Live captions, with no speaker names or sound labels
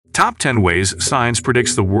Top 10 Ways Science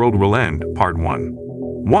Predicts the World Will End, Part 1.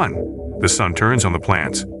 1. The sun turns on the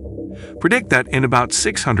planets. Predict that in about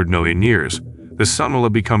 600 million years, the sun will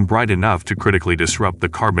have become bright enough to critically disrupt the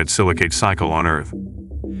carbon-silicate cycle on Earth.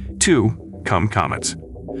 2. Comets.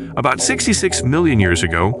 About 66 million years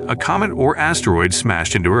ago, a comet or asteroid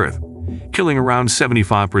smashed into Earth, killing around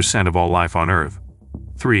 75% of all life on Earth.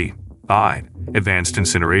 3. Advanced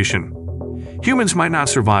incineration. Humans might not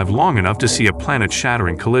survive long enough to see a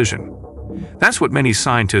planet-shattering collision. That's what many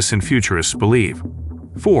scientists and futurists believe.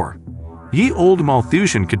 4. Ye Olde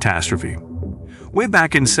Malthusian catastrophe. Way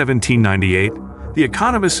back in 1798, the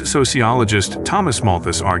economist sociologist Thomas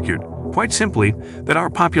Malthus argued, quite simply, that our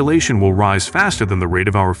population will rise faster than the rate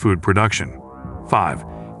of our food production. 5.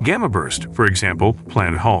 Gamma burst, for example,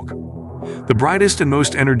 Planet Hulk. The brightest and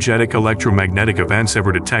most energetic electromagnetic events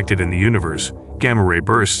ever detected in the universe, gamma-ray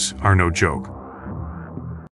bursts, are no joke.